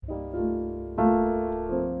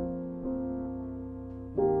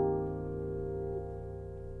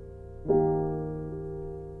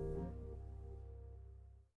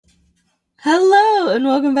and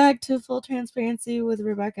welcome back to Full Transparency with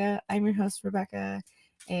Rebecca. I'm your host, Rebecca,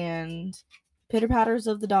 and Pitter Patters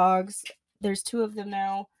of the dogs. There's 2 of them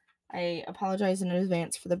now. I apologize in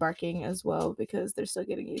advance for the barking as well because they're still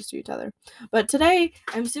getting used to each other. But today,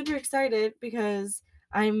 I'm super excited because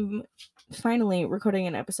I'm finally recording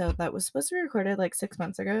an episode that was supposed to be recorded like 6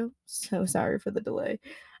 months ago. So sorry for the delay.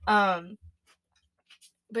 But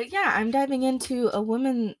yeah, I'm diving into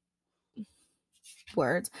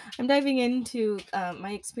I'm diving into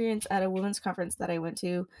my experience at a women's conference that I went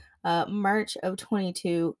to March of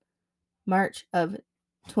 2022.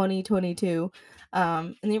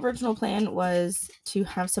 And the original plan was to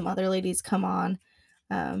have some other ladies come on.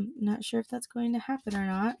 Not sure if that's going to happen or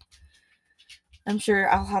not. I'm sure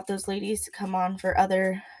I'll have those ladies come on for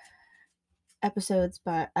other episodes,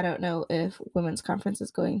 but I don't know if women's conference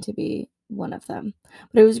is going to be one of them.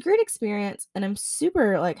 But it was a great experience, and I'm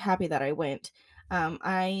super happy that I went.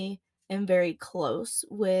 I am very close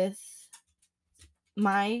with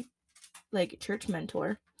my church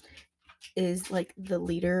mentor is the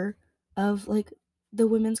leader of the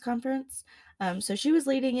women's conference. So she was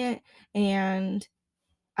leading it, and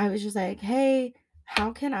I was just like, hey,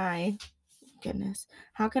 how can I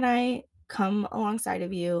come alongside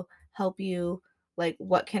of you, help you?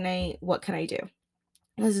 What can I do?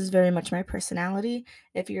 This is very much my personality.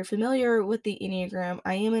 If you're familiar with the Enneagram,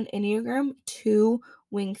 I am an Enneagram 2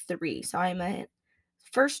 wing 3. So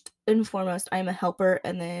first and foremost, I'm a helper,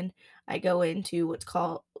 and then I go into what's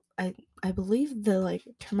called, I believe the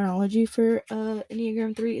terminology for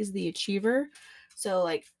Enneagram 3 is the achiever. So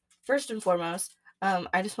first and foremost,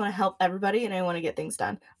 I just want to help everybody and I want to get things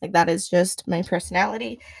done. That is just my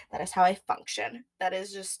personality. That is how I function. That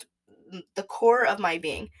is just the core of my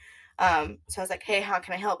being. So I was like, hey, how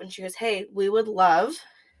can I help? And she goes, hey, we would love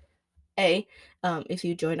if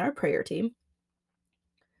you join our prayer team.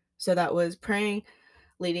 So that was praying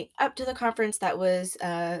leading up to the conference. That was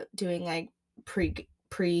doing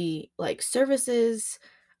pre services,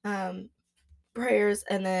 prayers,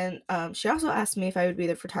 and then she also asked me if I would be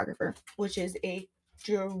the photographer, which is a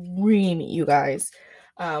dream, you guys.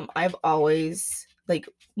 I've always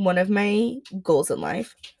one of my goals in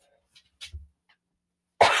life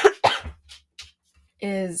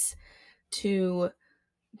is to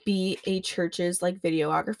be a church's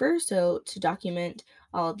videographer, so to document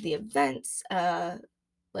all of the events,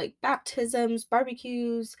 baptisms,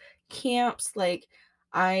 barbecues, camps.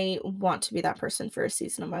 I want to be that person for a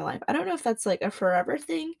season of my life. I don't know if that's a forever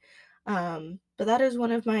thing, but that is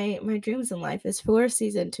one of my dreams in life, is for a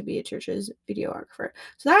season to be a church's videographer.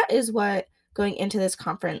 So that is what going into this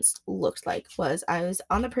conference looked like. Was I was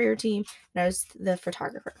on the prayer team and I was the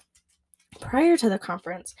photographer. Prior to the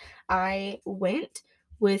conference, I went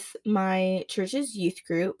with my church's youth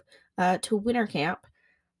group to winter camp,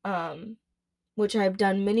 which I've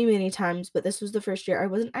done many, many times, but this was the first year I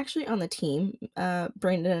wasn't actually on the team.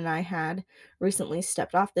 Brandon and I had recently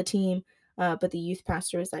stepped off the team, but the youth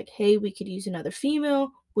pastor was like, hey, we could use another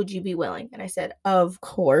female. Would you be willing? And I said, of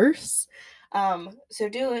course.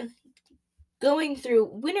 Going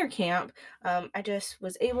through winter camp, I just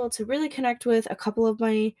was able to really connect with a couple of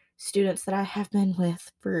my students that I have been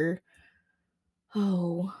with for,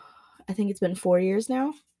 I think it's been 4 years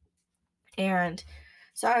now. And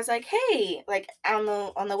so I was like, hey,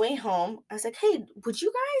 on the way home, I was like, hey, would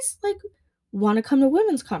you guys want to come to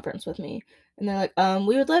women's conference with me? And they're like,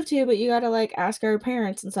 we would love to, but you gotta ask our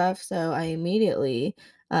parents and stuff. So I immediately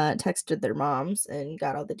texted their moms and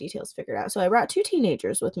got all the details figured out. So I brought 2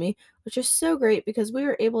 teenagers with me, which is so great because we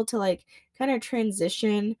were able to kind of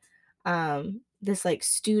transition this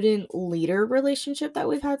student leader relationship that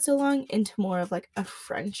we've had so long into more of a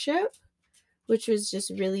friendship, which was just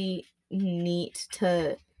really neat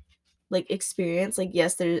to experience.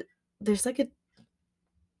 Yes, there's there's a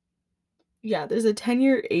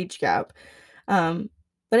 10-year age gap,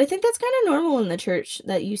 but I think that's kind of normal in the church,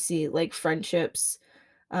 that you see friendships,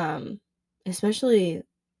 especially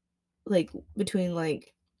between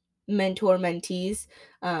mentor mentees,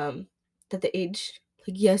 that the age,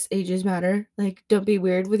 yes, ages matter, don't be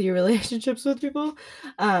weird with your relationships with people,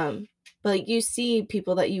 but you see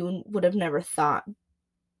people that you would have never thought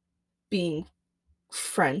being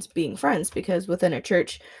friends, because within a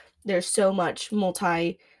church there's so much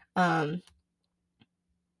multi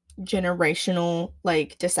generational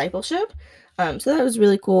discipleship. So that was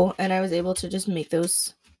really cool, and I was able to just make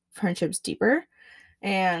those friendships deeper.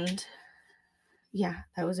 And yeah,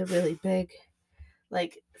 that was a really big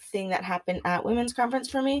thing that happened at women's conference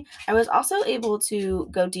for me. I was also able to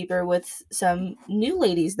go deeper with some new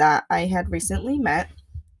ladies that I had recently met,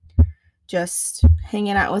 just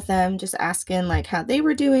hanging out with them, just asking how they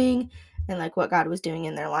were doing, and like what God was doing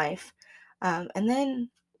in their life. And then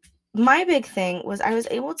my big thing was I was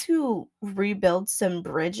able to rebuild some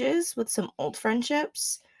bridges with some old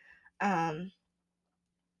friendships um,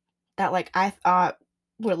 that like I thought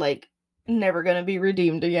were like never gonna be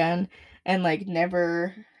redeemed again, and like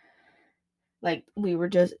never, like we've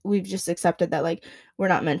just accepted that like we're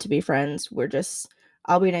not meant to be friends. We're just,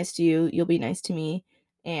 I'll be nice to you, you'll be nice to me,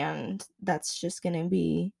 and that's just gonna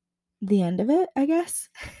be the end of it, I guess.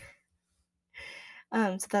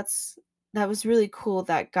 So that was really cool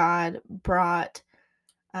that God brought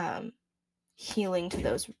um healing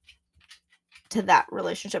to that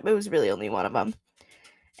relationship. It was really only one of them.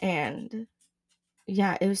 And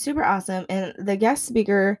yeah, it was super awesome. And the guest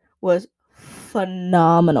speaker was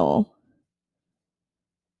phenomenal.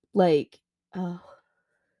 Like, oh,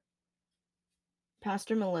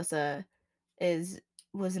 Pastor Melissa is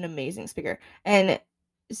was an amazing speaker. And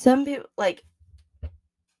some people, like,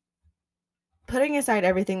 putting aside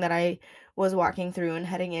everything that I was walking through and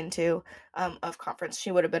heading into of conference,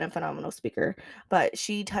 she would have been a phenomenal speaker. But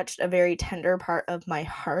she touched a very tender part of my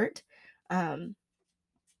heart.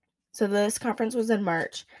 So this conference was in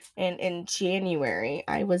March, and in January,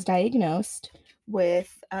 I was diagnosed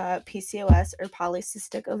with PCOS, or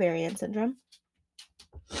polycystic ovarian syndrome.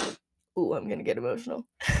 Ooh, I'm gonna get emotional.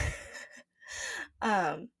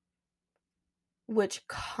 um, which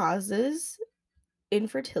causes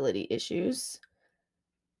infertility issues.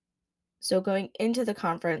 So going into the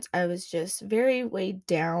conference, I was just very weighed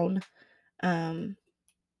down. Um,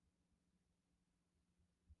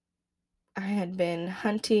 I had been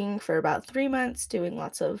hunting for about 3 months, doing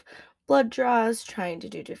lots of blood draws, trying to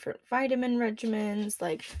do different vitamin regimens,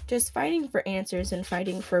 like just fighting for answers and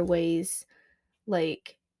fighting for ways,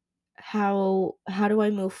 like how do I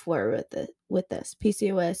move forward with this?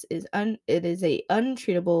 PCOS is it is a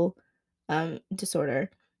untreatable disorder.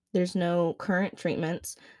 There's no current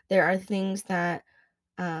treatments. There are things that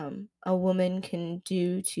a woman can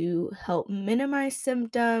do to help minimize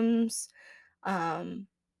symptoms. Um,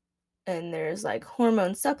 and there's like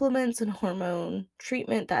hormone supplements and hormone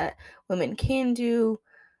treatment that women can do.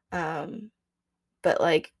 Um, but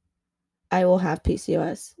like I will have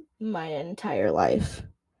PCOS my entire life.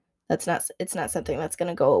 It's not something that's going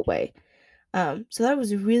to go away. So that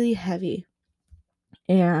was really heavy.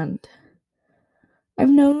 And I've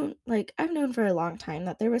known for a long time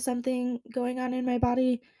that there was something going on in my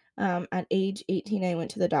body. At age 18, I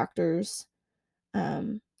went to the doctors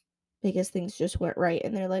um, because things just weren't right.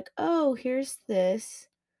 And they're like, oh, here's this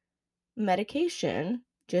medication.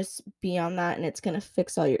 Just be on that and it's going to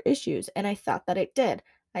fix all your issues. And I thought that it did.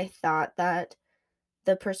 I thought that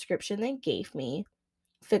the prescription they gave me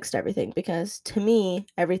fixed everything, because to me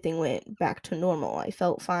everything went back to normal. I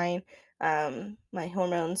felt fine. My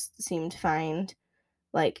hormones seemed fine.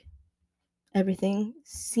 Like everything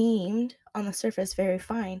seemed on the surface very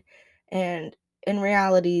fine, and in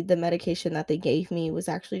reality the medication that they gave me was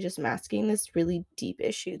actually just masking this really deep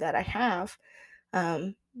issue that I have,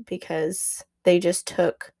 because they just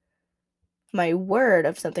took my word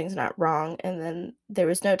of something's not wrong, and then there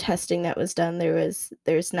was no testing that was done.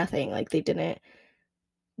 There's nothing, like they didn't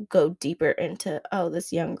go deeper into, oh,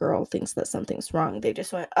 this young girl thinks that something's wrong. They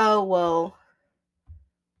just went, oh, well,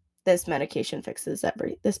 this medication fixes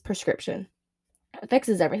this prescription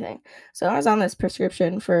fixes everything. So I was on this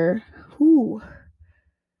prescription for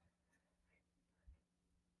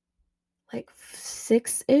like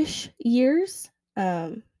 6-ish years.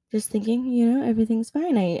 Just thinking, everything's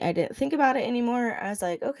fine. I didn't think about it anymore. I was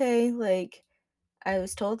like, okay, like I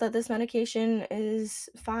was told that this medication is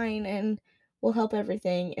fine and will help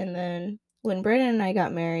everything. And then when Brandon and I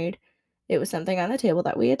got married, it was something on the table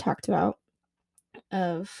that we had talked about,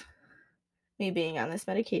 of me being on this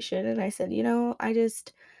medication. And I said, I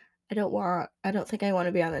don't think I want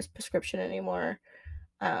to be on this prescription anymore.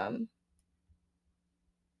 Um,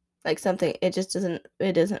 like something, it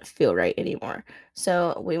doesn't feel right anymore.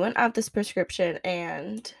 So we went off this prescription,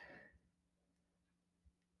 and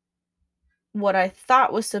what I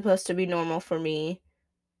thought was supposed to be normal for me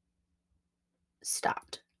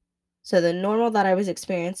stopped. So the normal that I was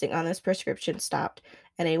experiencing on this prescription stopped,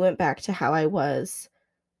 and I went back to how I was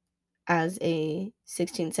as a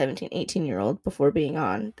 16, 17, 18-year-old before being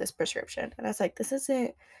on this prescription. And I was like, this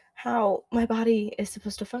isn't how my body is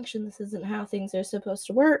supposed to function. This isn't how things are supposed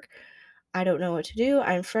to work. I don't know what to do.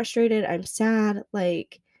 I'm frustrated. I'm sad.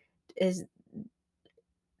 Like, is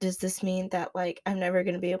does this mean that like I'm never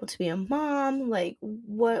going to be able to be a mom? Like,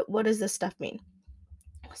 what does this stuff mean?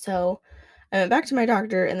 So I went back to my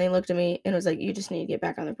doctor, and they looked at me and was like, you just need to get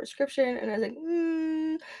back on the prescription. And I was like,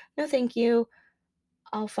 no, thank you.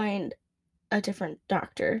 I'll find a different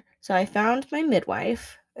doctor. So I found my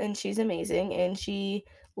midwife, and she's amazing, and she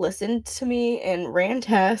listened to me and ran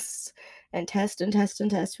tests and test and test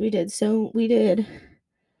and test. We did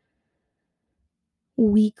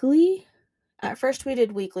weekly. At first we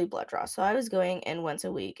did weekly blood draw. So I was going in once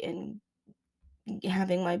a week and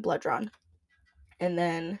having my blood drawn. And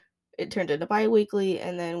then it turned into bi-weekly,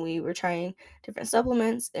 and then we were trying different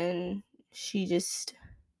supplements, and she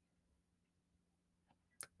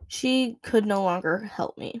could no longer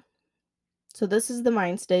help me. So this is the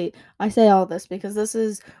mind state. I say all this because this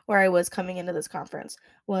is where I was coming into this conference.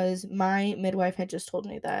 Was my midwife had just told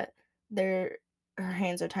me that her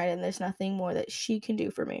hands are tied and there's nothing more that she can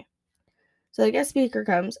do for me. So the guest speaker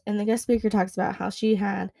comes, and the guest speaker talks about how she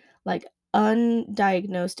had like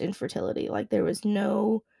undiagnosed infertility. Like there was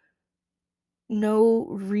no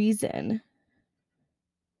reason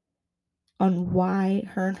on why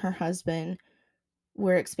her and her husband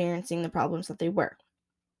were experiencing the problems that they were.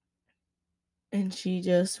 And she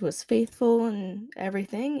just was faithful and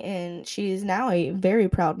everything, and she's now a very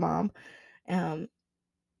proud mom,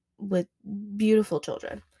 with beautiful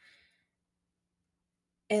children.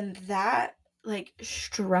 And that like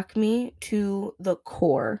struck me to the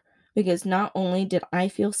core, because not only did I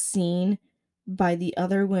feel seen by the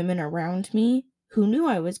other women around me who knew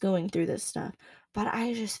I was going through this stuff, but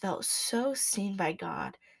I just felt so seen by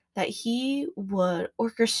God that He would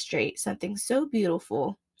orchestrate something so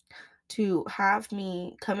beautiful to have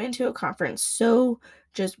me come into a conference so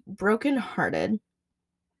just brokenhearted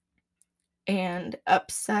and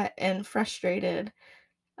upset and frustrated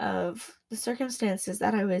of the circumstances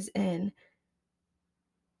that I was in,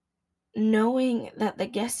 knowing that the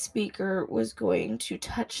guest speaker was going to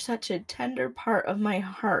touch such a tender part of my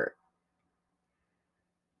heart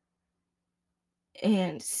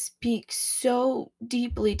and speak so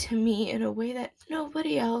deeply to me in a way that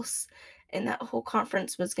nobody else in that whole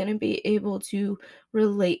conference was going to be able to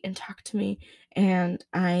relate and talk to me. And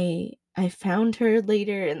I found her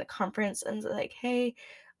later in the conference and was like, hey,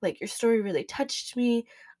 like your story really touched me.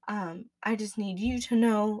 I just need you to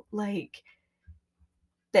know like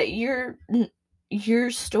that your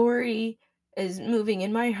story is moving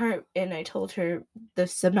in my heart. And I told her the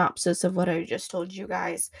synopsis of what I just told you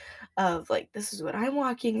guys, of like, this is what I'm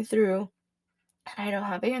walking through and I don't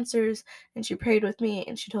have answers. And she prayed with me,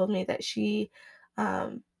 and she told me that she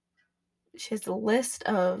has a list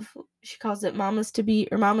of, she calls it mamas to be,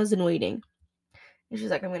 or mamas in waiting. And she's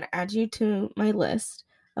like, I'm going to add you to my list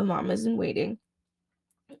of mamas in waiting.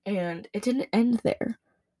 And it didn't end there.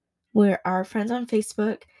 We're our friends on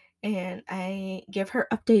Facebook, and I give her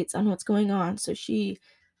updates on what's going on. So she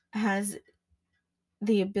has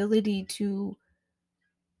the ability to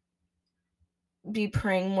be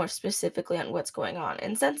praying more specifically on what's going on.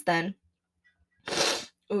 And since then,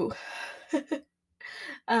 ooh,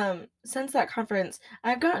 since that conference,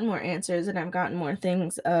 I've gotten more answers, and I've gotten more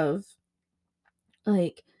things of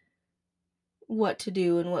like what to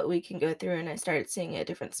do and what we can go through. And I started seeing a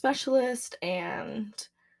different specialist, and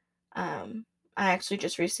I actually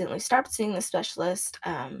just recently stopped seeing the specialist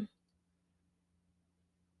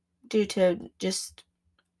due to just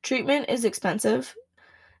treatment is expensive.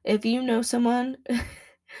 If you know someone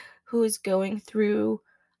who is going through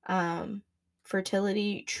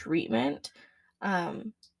fertility treatment,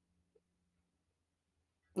 love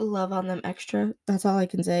on them extra. That's all I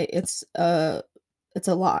can say. It's a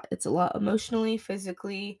lot. It's a lot emotionally,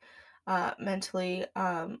 physically, mentally,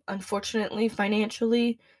 unfortunately,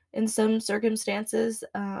 financially in some circumstances.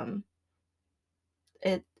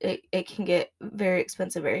 It can get very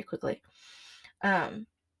expensive very quickly.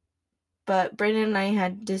 But Brandon and I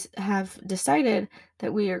have decided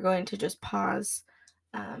that we are going to just pause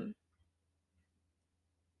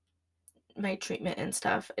my treatment and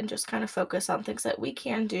stuff, and just kind of focus on things that we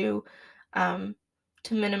can do to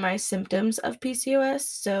minimize symptoms of PCOS.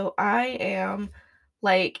 So I am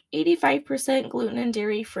like 85% gluten and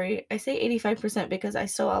dairy free. I say 85% because I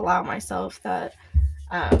still allow myself that,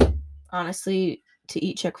 honestly, to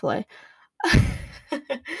eat Chick-fil-A.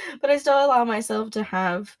 But I still allow myself to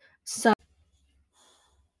have some.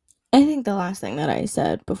 I think the last thing that I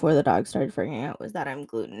said before the dog started freaking out was that I'm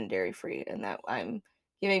gluten and dairy free, and that I'm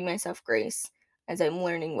giving myself grace as I'm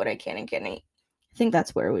learning what I can and can't eat. I think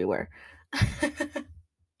that's where we were.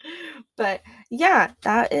 But yeah,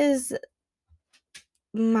 that was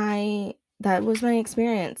my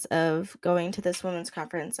experience of going to this women's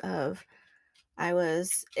conference. I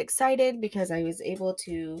was excited because I was able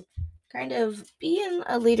to kind of be in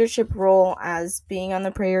a leadership role as being on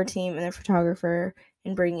the prayer team and the photographer,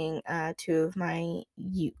 and bringing two of my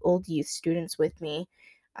old youth students with me,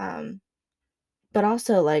 But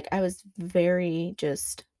also, like, I was very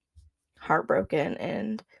just heartbroken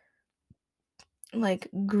and, like,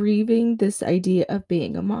 grieving this idea of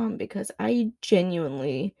being a mom because I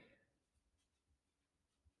genuinely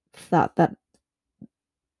thought that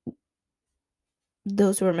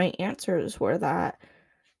those were my answers, were that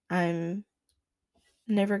I'm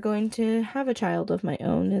never going to have a child of my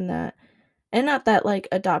own, and that, and not that, like,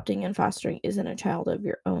 adopting and fostering isn't a child of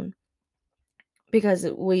your own, because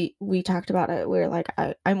we talked about it. We're like,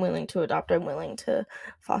 I'm willing to adopt, I'm willing to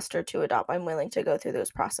foster to adopt, I'm willing to go through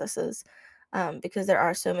those processes, because there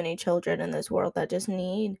are so many children in this world that just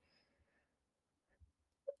need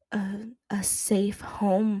a safe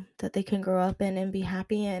home that they can grow up in and be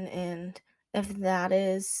happy in. And if that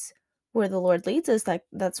is where the Lord leads us, like,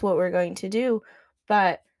 that's what we're going to do.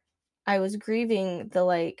 But I was grieving the,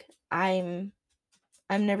 like, I'm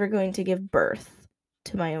never going to give birth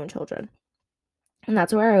to my own children. And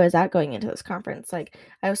that's where I was at going into this conference. Like,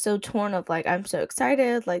 I was so torn of, like, I'm so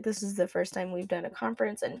excited. Like, this is the first time we've done a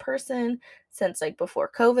conference in person since, like,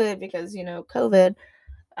 before COVID, because, COVID,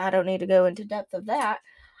 I don't need to go into depth of that.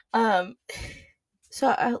 Um, so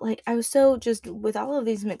I was so just with all of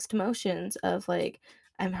these mixed emotions of, like,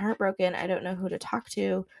 I'm heartbroken. I don't know who to talk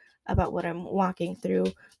to about what I'm walking through,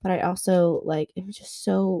 but I also, like, am just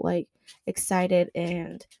so, like, excited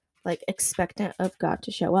and, like, expectant of God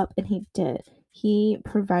to show up, and he did. He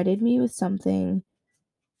provided me with something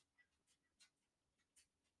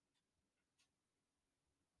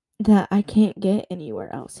that I can't get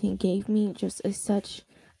anywhere else. He gave me just such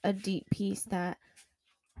a deep peace that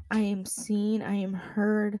I am seen, I am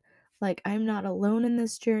heard, like, I'm not alone in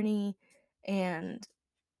this journey, and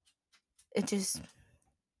it just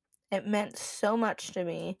it meant so much to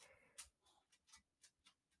me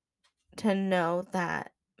to know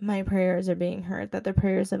that my prayers are being heard, that the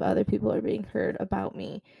prayers of other people are being heard about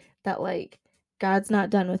me, that, like, God's not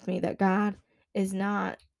done with me, that God is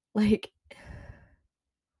not, like,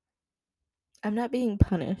 I'm not being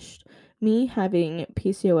punished. Me having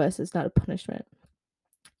PCOS is not a punishment.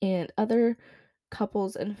 And other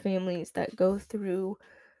couples and families that go through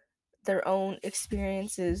their own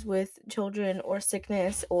experiences with children or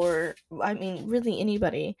sickness, or, I mean, really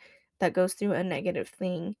anybody that goes through a negative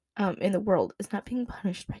thing in the world, is not being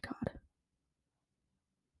punished by God.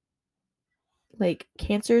 Like,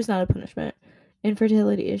 cancer is not a punishment.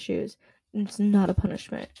 Infertility issues, it's not a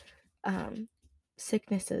punishment. um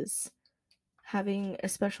Sicknesses, having a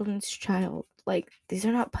special needs child, like, these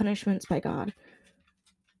are not punishments by God.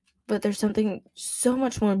 But there's something so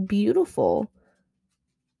much more beautiful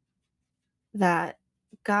that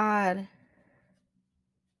God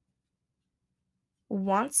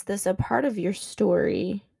wants this a part of your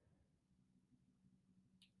story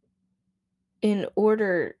in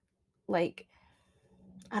order, like,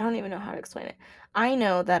 I don't even know how to explain it. I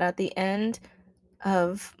know that at the end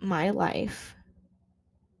of my life,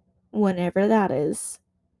 whenever that is,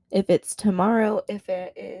 if it's tomorrow, if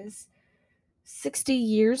it is 60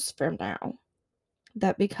 years from now,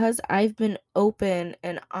 that because I've been open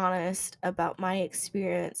and honest about my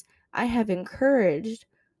experience, I have encouraged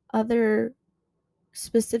other,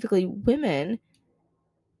 specifically women,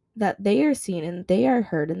 that they are seen and they are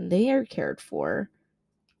heard and they are cared for,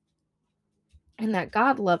 and that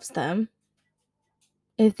God loves them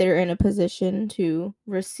if they're in a position to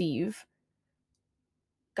receive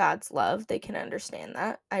God's love. They can understand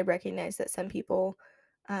that. I recognize that some people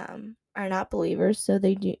are not believers, so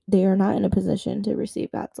they are not in a position to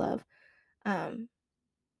receive God's love. Um,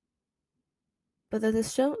 but there's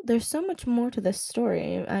so much more to this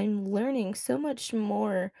story. I'm learning so much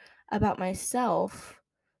more about myself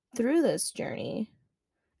through this journey,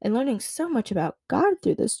 and learning so much about God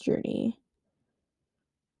through this journey.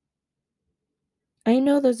 I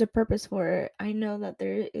know there's a purpose for it. I know that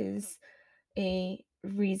there is a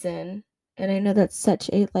reason. And I know that's such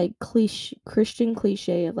a, like, cliche, Christian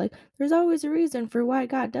cliche of, like, there's always a reason for why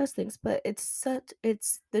God does things, but it's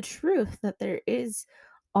the truth that there is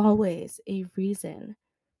always a reason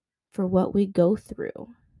for what we go through,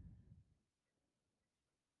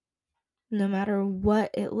 no matter what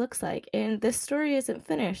it looks like. And this story isn't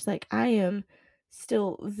finished. Like, I am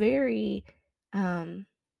still very um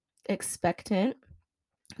expectant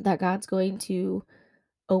that God's going to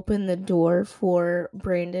open the door for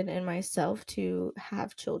Brandon and myself to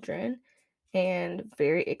have children, and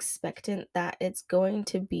very expectant that it's going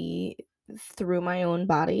to be through my own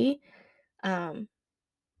body. Um,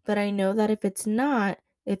 but I know that if it's not,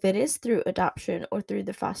 if it is through adoption or through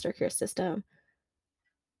the foster care system,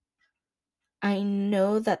 I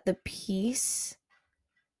know that the peace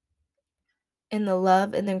and the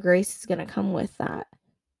love and the grace is going to come with that.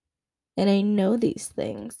 and I know these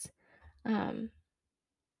things.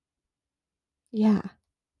 Yeah,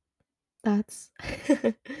 that's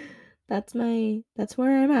that's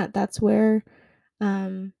where I'm at.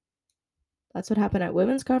 Um that's what happened at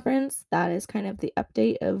women's conference. That is kind of the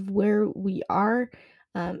update of where we are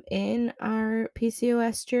in our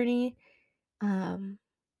PCOS journey. Um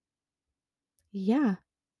yeah.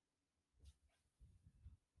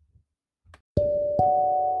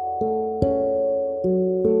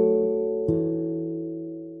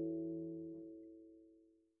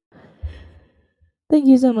 Thank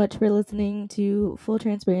you so much for listening to Full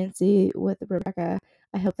Transparency with Rebecca.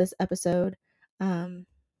 I hope this episode um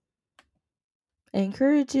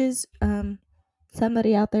encourages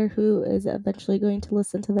somebody out there who is eventually going to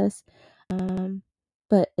listen to this.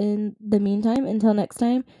 But in the meantime, until next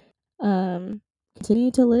time,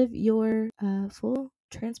 continue to live your full,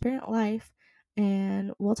 transparent life,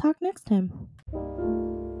 and we'll talk next time.